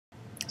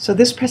So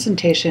this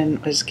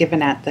presentation was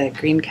given at the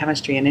Green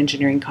Chemistry and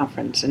Engineering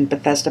Conference in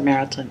Bethesda,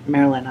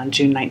 Maryland on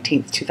June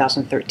 19th,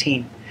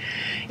 2013.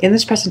 In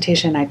this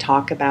presentation, I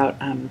talk about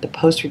the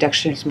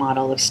post-reductionist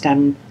model of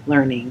STEM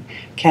learning.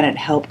 Can it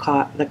help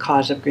the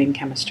cause of green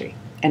chemistry?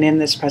 And in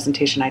this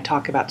presentation, I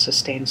talk about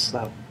sustained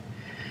slow.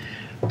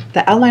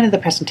 The outline of the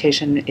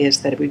presentation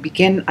is that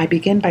I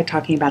begin by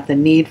talking about the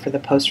need for the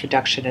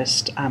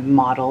post-reductionist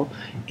model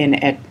in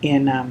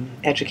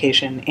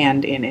education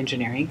and in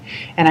engineering,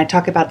 and I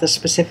talk about the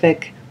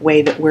specific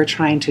way that we're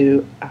trying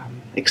to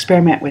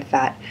experiment with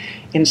that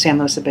in San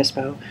Luis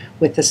Obispo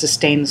with the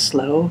Sustained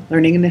Slow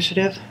Learning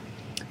Initiative.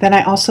 Then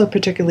I also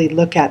particularly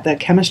look at the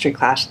chemistry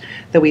class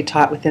that we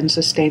taught within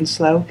Sustained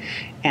Slow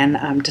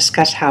and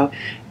discuss how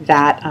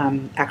that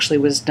actually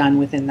was done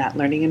within that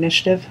learning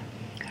initiative.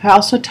 I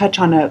also touch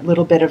on a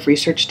little bit of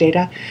research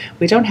data.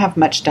 We don't have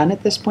much done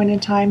at this point in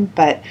time,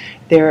 but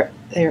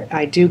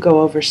I do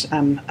go over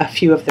a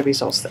few of the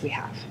results that we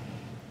have.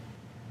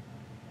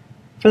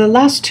 For the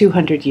last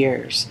 200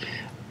 years,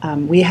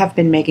 we have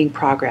been making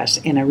progress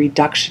in a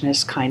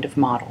reductionist kind of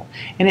model,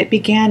 and it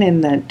began in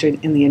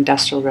the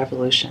Industrial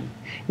Revolution.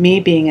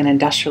 Me being an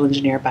industrial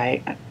engineer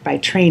by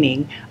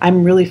training,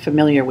 I'm really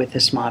familiar with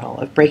this model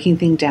of breaking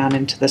things down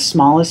into the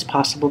smallest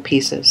possible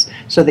pieces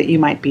so that you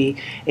might be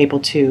able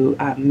to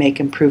make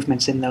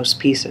improvements in those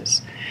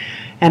pieces.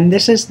 And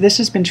this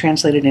has been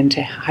translated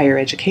into higher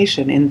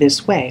education in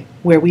this way,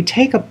 where we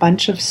take a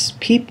bunch of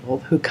people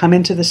who come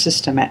into the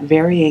system at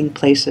varying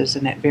places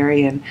and at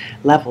varying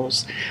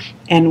levels,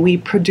 and we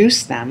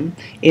produce them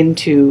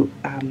into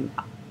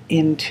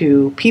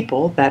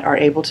people that are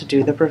able to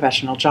do the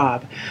professional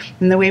job.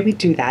 And the way we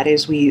do that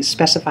is we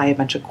specify a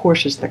bunch of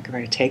courses that they're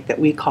going to take that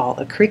we call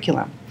a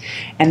curriculum.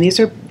 And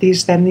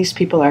these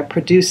people are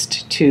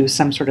produced to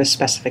some sort of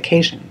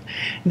specification.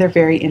 They're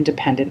very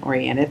independent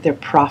oriented, they're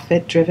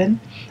profit driven,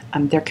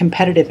 they're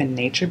competitive in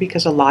nature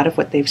because a lot of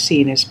what they've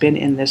seen has been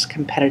in this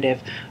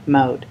competitive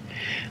mode.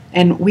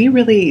 And we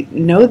really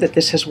know that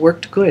this has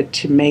worked good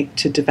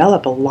to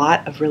develop a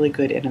lot of really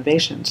good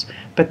innovations,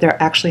 but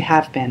there actually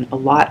have been a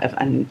lot of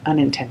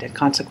unintended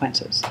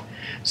consequences.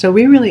 So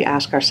we really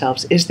ask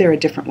ourselves, is there a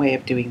different way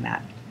of doing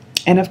that?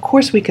 And of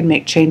course we can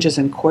make changes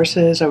in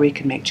courses or we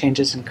can make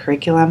changes in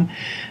curriculum,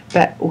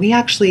 but we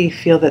actually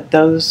feel that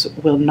those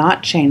will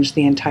not change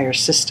the entire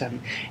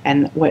system.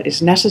 And what is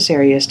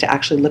necessary is to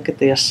actually look at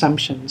the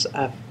assumptions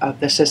of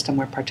the system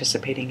we're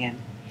participating in.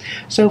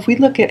 So if we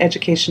look at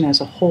education as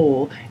a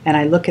whole, and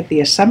I look at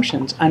the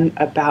assumptions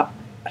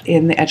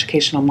in the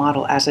educational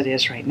model as it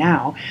is right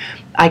now,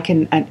 I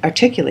can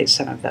articulate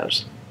some of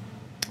those.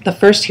 The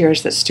first here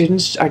is that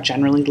students are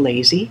generally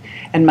lazy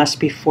and must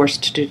be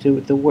forced to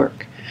do the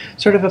work.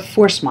 Sort of a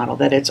force model,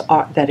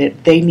 that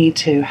they need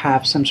to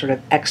have some sort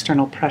of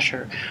external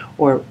pressure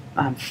or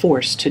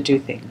force to do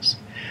things.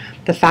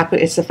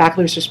 It's the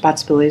faculty's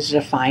responsibility to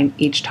define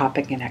each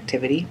topic and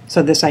activity.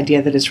 So this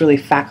idea that it's really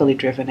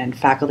faculty-driven and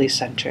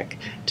faculty-centric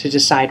to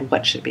decide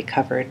what should be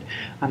covered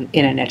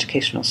in an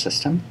educational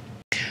system.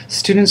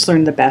 Students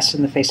learn the best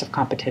in the face of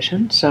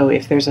competition. So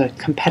if there's a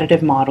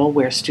competitive model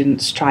where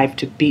students strive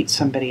to beat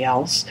somebody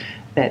else,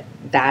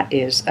 that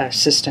is a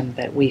system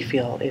that we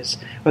feel is,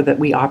 or that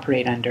we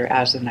operate under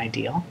as an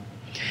ideal.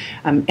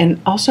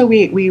 And also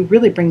we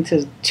really bring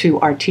to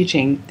our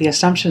teaching the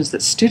assumptions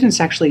that students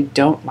actually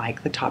don't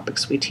like the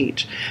topics we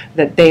teach,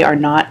 that they are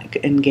not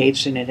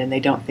engaged in it and they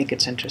don't think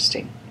it's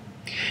interesting.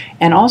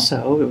 And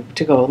also,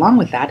 to go along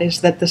with that,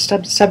 is that the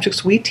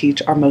subjects we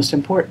teach are most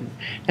important.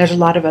 There's a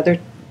lot of other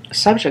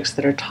subjects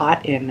that are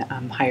taught in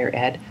higher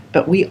ed,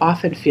 but we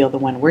often feel the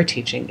one we're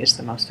teaching is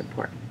the most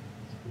important.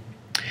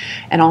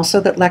 And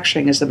also that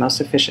lecturing is the most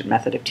efficient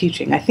method of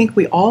teaching. I think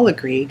we all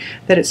agree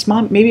that it's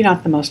maybe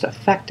not the most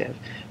effective,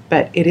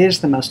 but it is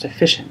the most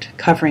efficient,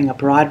 covering a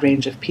broad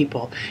range of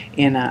people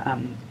in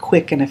a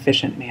quick and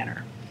efficient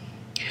manner.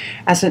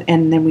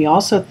 And then we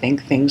also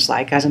think things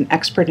like, as an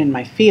expert in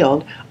my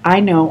field, I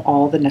know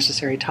all the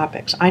necessary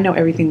topics. I know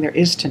everything there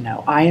is to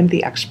know. I am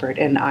the expert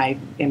and I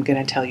am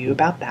going to tell you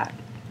about that.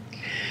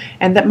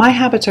 And that my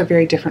habits are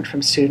very different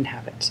from student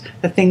habits.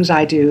 The things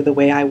I do, the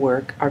way I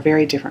work, are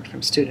very different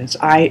from students.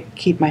 I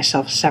keep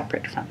myself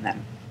separate from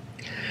them.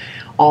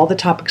 All the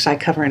topics I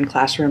cover in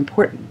class are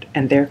important,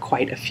 and they're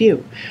quite a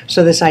few.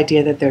 So this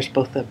idea that there's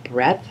both a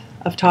breadth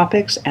of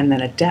topics and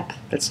then a depth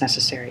that's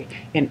necessary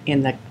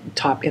in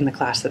the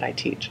class that I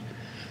teach.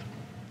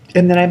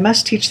 And that I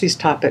must teach these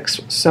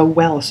topics so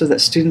well so that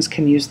students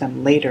can use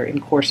them later in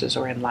courses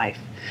or in life.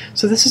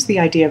 So this is the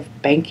idea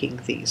of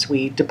banking these.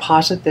 We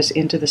deposit this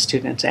into the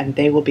students and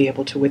they will be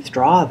able to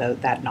withdraw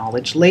that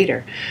knowledge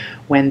later,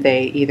 when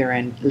they either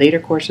in later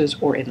courses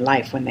or in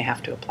life when they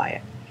have to apply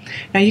it.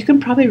 Now you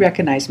can probably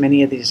recognize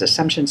many of these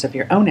assumptions of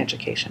your own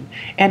education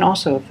and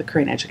also of the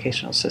current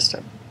educational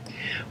system.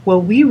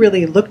 Well, we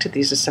really looked at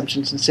these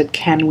assumptions and said,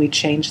 can we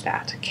change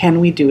that? Can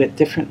we do it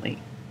differently?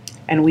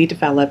 And we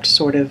developed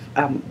sort of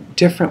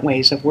different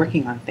ways of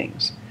working on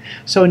things.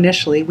 So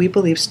initially, we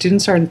believe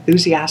students are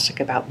enthusiastic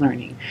about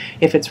learning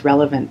if it's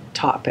relevant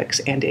topics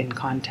and in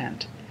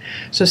content.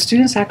 So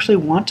students actually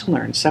want to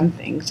learn some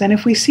things, and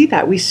if we see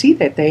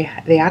that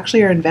they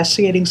actually are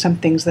investigating some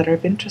things that are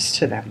of interest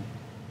to them.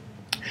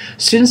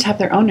 Students have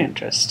their own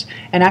interests,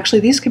 and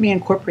actually these can be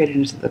incorporated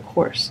into the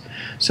course.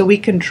 So we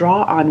can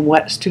draw on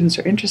what students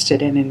are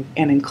interested in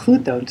and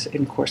include those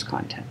in course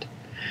content.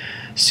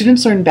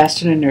 Students learn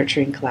best in a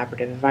nurturing,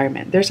 collaborative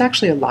environment. There's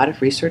actually a lot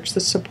of research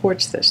that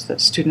supports this,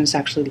 that students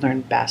actually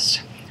learn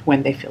best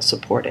when they feel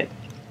supported.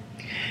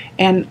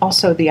 And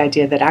also the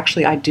idea that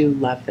actually I do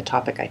love the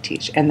topic I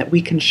teach, and that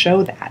we can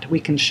show that. We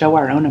can show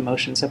our own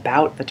emotions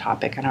about the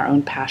topic and our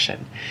own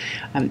passion.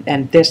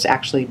 And this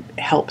actually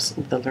helps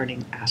the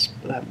learning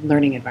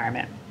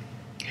environment.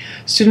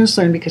 Students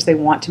learn because they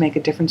want to make a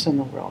difference in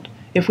the world.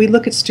 If we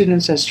look at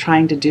students as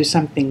trying to do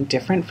something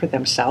different for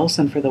themselves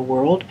and for the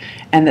world,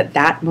 and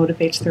that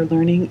motivates their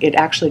learning, it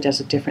actually does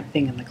a different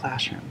thing in the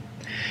classroom.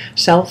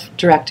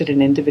 Self-directed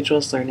and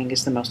individualized learning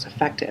is the most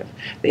effective.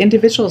 The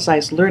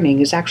individualized learning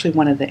is actually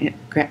one of the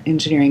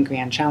engineering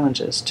grand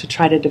challenges, to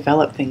try to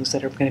develop things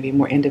that are going to be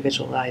more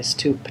individualized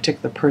to a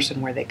particular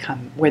person where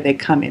they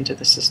come into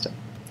the system.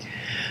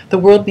 The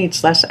world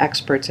needs less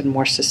experts and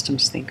more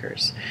systems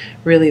thinkers.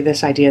 Really,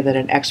 this idea that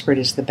an expert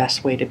is the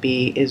best way to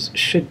be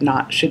should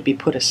be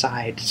put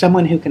aside.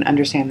 Someone who can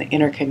understand the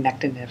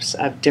interconnectedness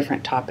of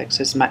different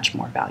topics is much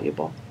more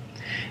valuable.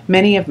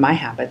 Many of my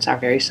habits are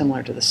very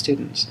similar to the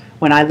students.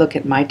 When I look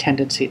at my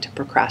tendency to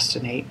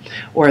procrastinate,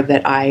 or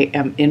that I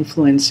am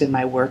influenced in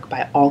my work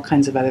by all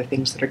kinds of other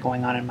things that are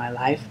going on in my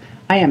life,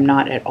 I am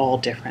not at all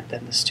different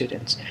than the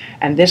students.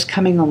 And this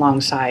coming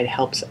alongside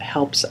helps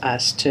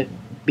us to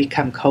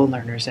become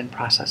co-learners in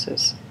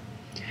processes.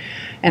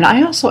 And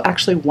I also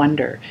actually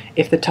wonder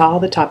if all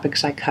the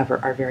topics I cover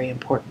are very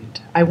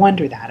important. I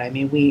wonder that. I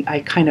mean, I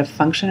kind of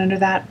function under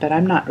that, but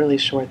I'm not really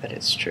sure that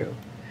it's true.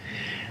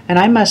 And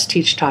I must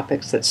teach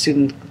topics that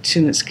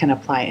students can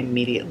apply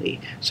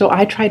immediately. So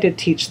I try to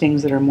teach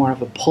things that are more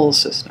of a pull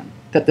system,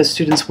 that the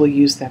students will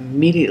use them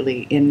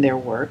immediately in their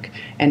work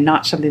and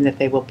not something that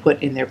they will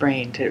put in their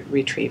brain to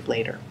retrieve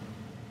later.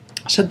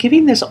 So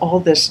giving all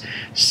this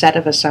set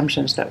of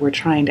assumptions that we're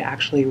trying to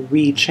actually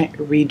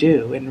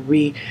redo and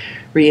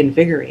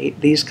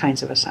reinvigorate these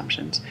kinds of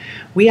assumptions,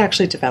 we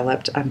actually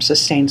developed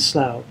Sustained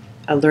Slow,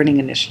 a learning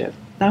initiative.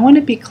 Now, I want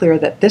to be clear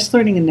that this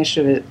learning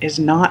initiative is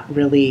not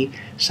really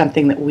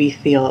something that we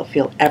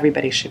feel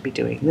everybody should be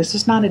doing. This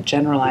is not a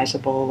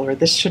generalizable, or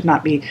this should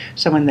not be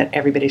someone that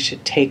everybody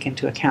should take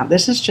into account.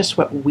 This is just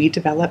what we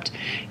developed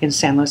in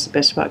San Luis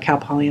Obispo, at Cal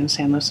Poly in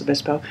San Luis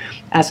Obispo,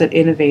 as an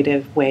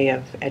innovative way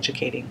of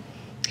educating.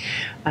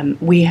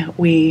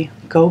 We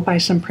go by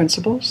some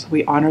principles.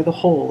 We honor the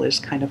whole is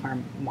kind of our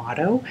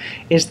motto,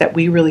 is that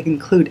we really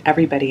include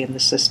everybody in the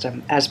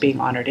system as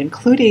being honored,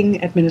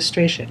 including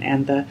administration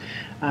and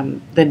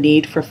the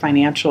need for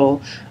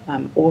financial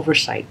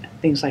oversight,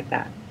 things like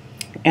that.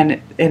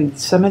 And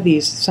some of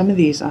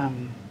these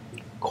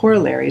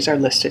corollaries are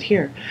listed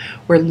here,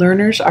 where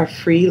learners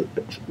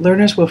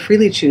will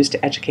freely choose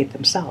to educate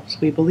themselves.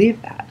 We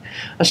believe that.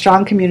 A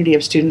strong community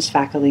of students,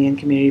 faculty, and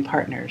community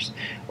partners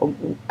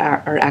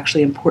are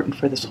actually important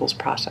for this whole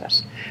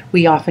process.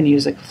 We often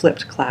use a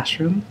flipped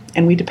classroom,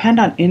 and we depend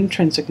on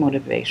intrinsic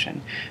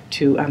motivation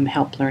to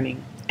help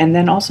learning. And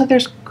then also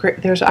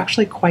there's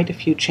actually quite a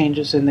few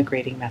changes in the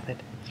grading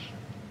method.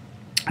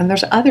 And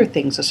there's other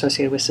things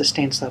associated with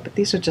Sustained Slow, but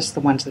these are just the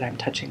ones that I'm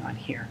touching on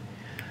here.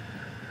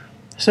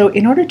 So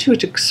in order to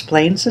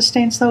explain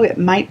Sustained Slow, it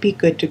might be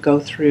good to go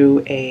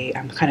through a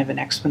kind of an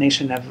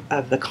explanation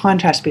of the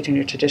contrast between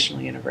a traditional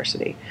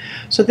university.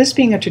 So this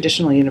being a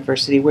traditional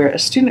university where a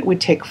student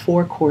would take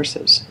 4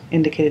 courses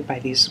indicated by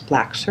these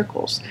black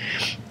circles,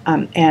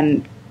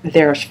 and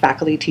there's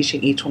faculty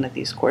teaching each one of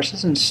these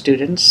courses and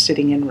students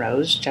sitting in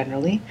rows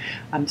generally.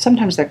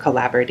 Sometimes they're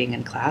collaborating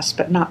in class,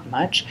 but not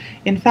much.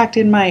 In fact,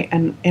 I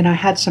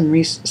had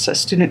a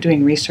student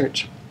doing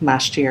research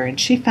last year, and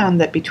she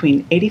found that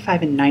between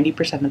 85 and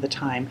 90% of the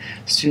time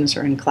students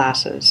are in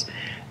classes,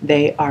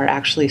 they are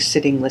actually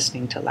sitting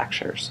listening to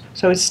lectures.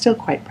 So it's still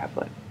quite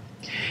prevalent.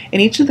 In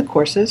each of the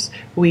courses,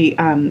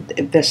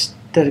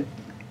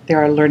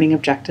 there are learning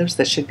objectives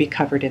that should be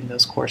covered in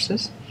those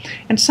courses.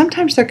 And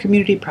sometimes they're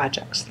community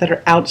projects that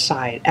are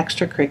outside,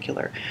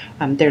 extracurricular.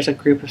 There's a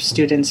group of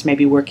students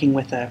maybe working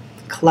with a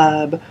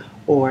club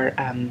or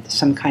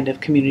some kind of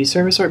community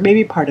service, or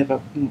maybe part of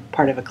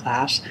a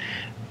class,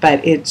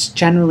 but it's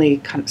generally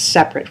kind of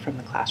separate from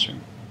the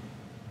classroom.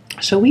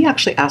 So we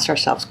actually asked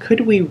ourselves,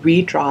 could we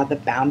redraw the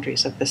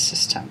boundaries of the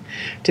system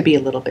to be a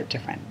little bit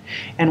different?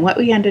 And what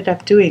we ended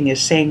up doing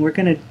is saying we're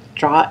going to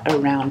draw it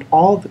around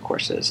all of the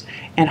courses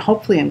and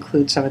hopefully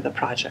include some of the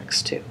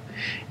projects too.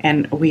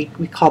 And we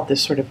called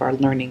this sort of our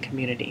learning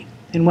community.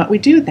 And what we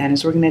do then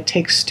is we're going to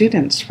take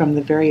students from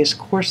the various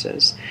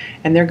courses,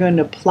 and they're going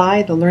to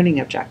apply the learning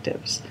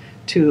objectives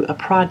to a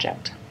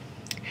project.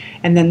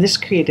 And then this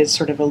created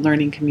sort of a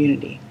learning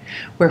community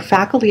where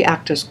faculty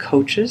act as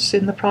coaches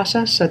in the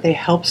process, so they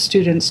help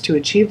students to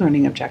achieve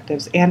learning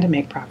objectives and to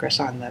make progress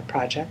on the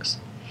projects.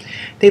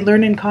 They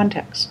learn in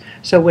context,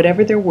 so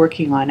whatever they're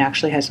working on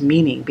actually has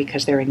meaning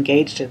because they're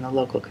engaged in the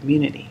local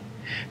community.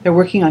 They're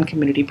working on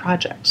community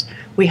projects.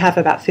 We have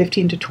about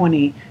 15 to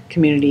 20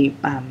 community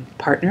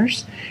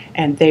partners,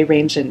 and they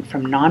range in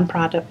from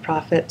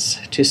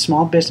nonprofits to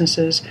small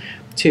businesses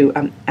to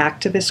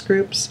activist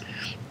groups.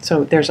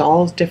 So there's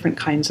all different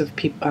kinds of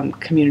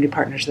community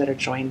partners that are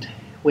joined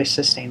with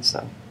Sustain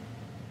Slow.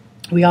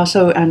 We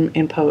also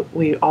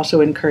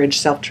encourage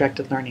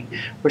self-directed learning,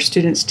 where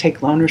students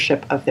take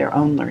ownership of their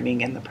own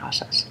learning in the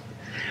process.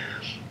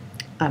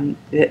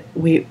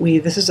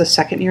 This is the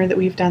second year that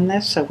we've done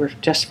this, so we're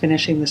just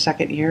finishing the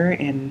second year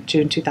in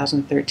June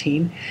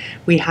 2013.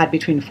 We had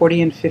between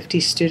 40 and 50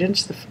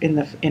 students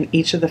in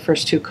each of the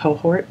first two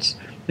cohorts.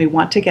 We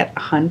want to get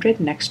 100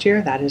 next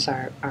year. That is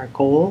our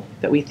goal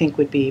that we think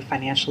would be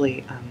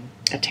financially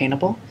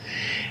attainable.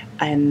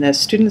 And the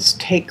students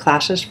take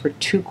classes for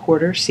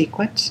 2-quarter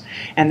sequence,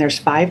 and there's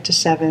 5 to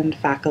 7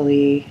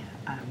 faculty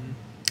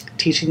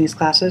teaching these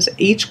classes.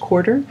 Each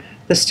quarter,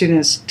 the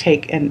students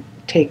take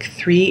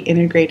 3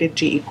 integrated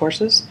GE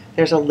courses.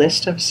 There's a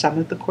list of some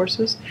of the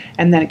courses,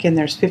 and then again,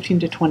 there's 15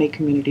 to 20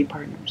 community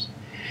partners.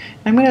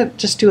 I'm going to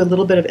just do a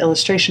little bit of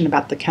illustration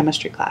about the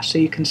chemistry class so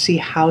you can see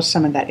how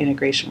some of that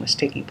integration was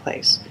taking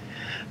place.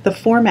 The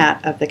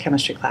format of the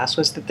chemistry class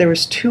was that there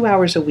was 2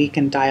 hours a week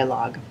in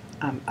dialogue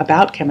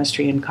about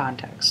chemistry in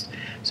context.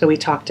 So we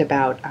talked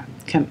about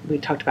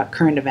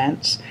current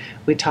events.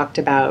 We talked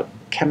about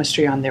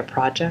chemistry on their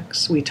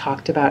projects. We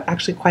talked about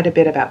actually quite a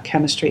bit about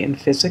chemistry and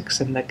physics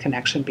and the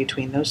connection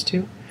between those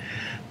two.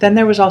 Then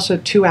there was also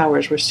 2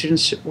 hours where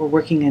students were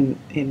working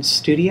in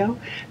studio.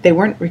 They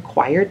weren't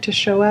required to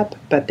show up,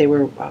 but they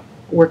were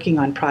working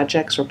on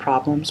projects or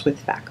problems with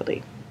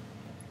faculty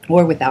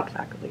or without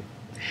faculty.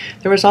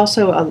 There was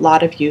also a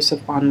lot of use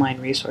of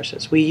online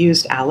resources. We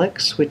used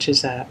Alex, which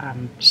is a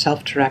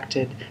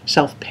self-directed,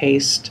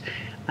 self-paced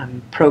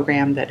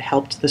program that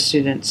helped the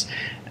students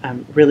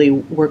really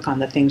work on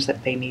the things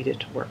that they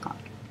needed to work on.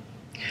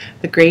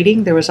 The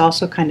grading, there was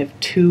also kind of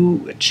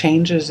 2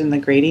 changes in the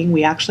grading.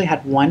 We actually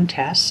had 1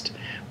 test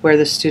where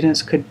the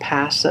students could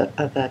pass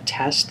the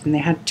test, and they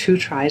had 2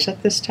 tries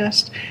at this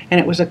test, and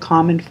it was a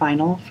common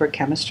final for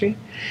chemistry.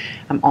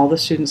 All the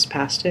students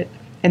passed it.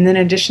 And then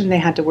in addition, they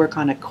had to work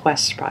on a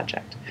quest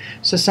project.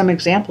 So some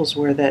examples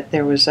were that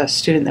there was a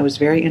student that was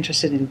very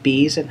interested in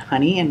bees and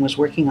honey and was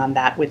working on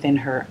that within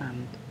her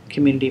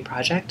community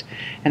project.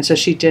 And so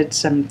she did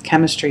some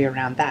chemistry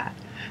around that.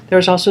 There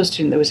was also a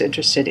student that was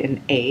interested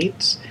in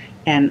AIDS,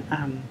 and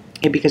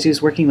because he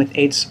was working with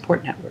AIDS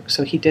support networks.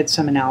 So he did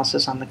some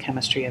analysis on the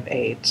chemistry of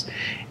AIDS.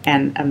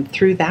 And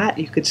through that,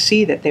 you could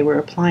see that they were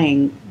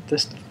applying the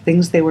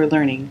things they were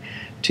learning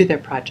to their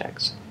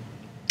projects.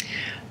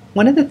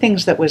 One of the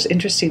things that was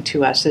interesting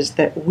to us is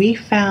that we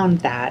found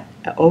that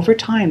over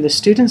time the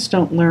students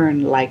don't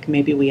learn like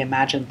maybe we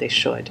imagined they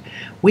should.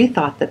 We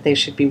thought that they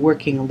should be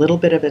working a little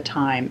bit of a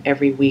time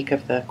every week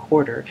of the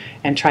quarter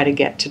and try to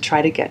get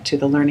to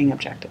the learning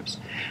objectives.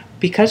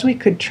 Because we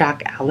could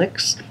track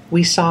Alex,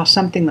 we saw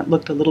something that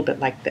looked a little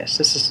bit like this.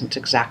 This isn't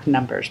exact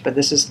numbers, but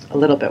this is a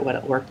little bit what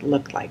it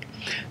looked like.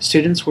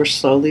 Students were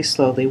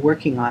slowly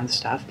working on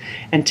stuff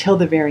until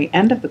the very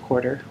end of the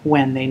quarter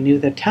when they knew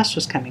the test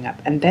was coming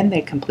up, and then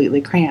they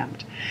completely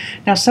crammed.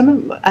 Now,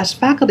 as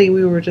faculty,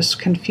 we were just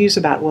confused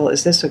about, well,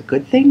 is this a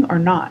good thing or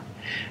not?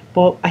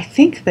 Well, I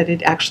think that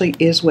it actually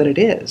is what it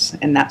is,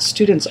 and that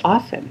students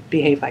often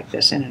behave like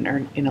this in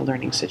a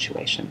learning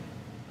situation.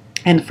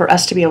 And for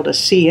us to be able to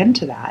see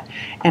into that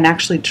and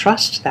actually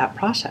trust that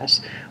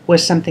process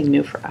was something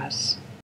new for us.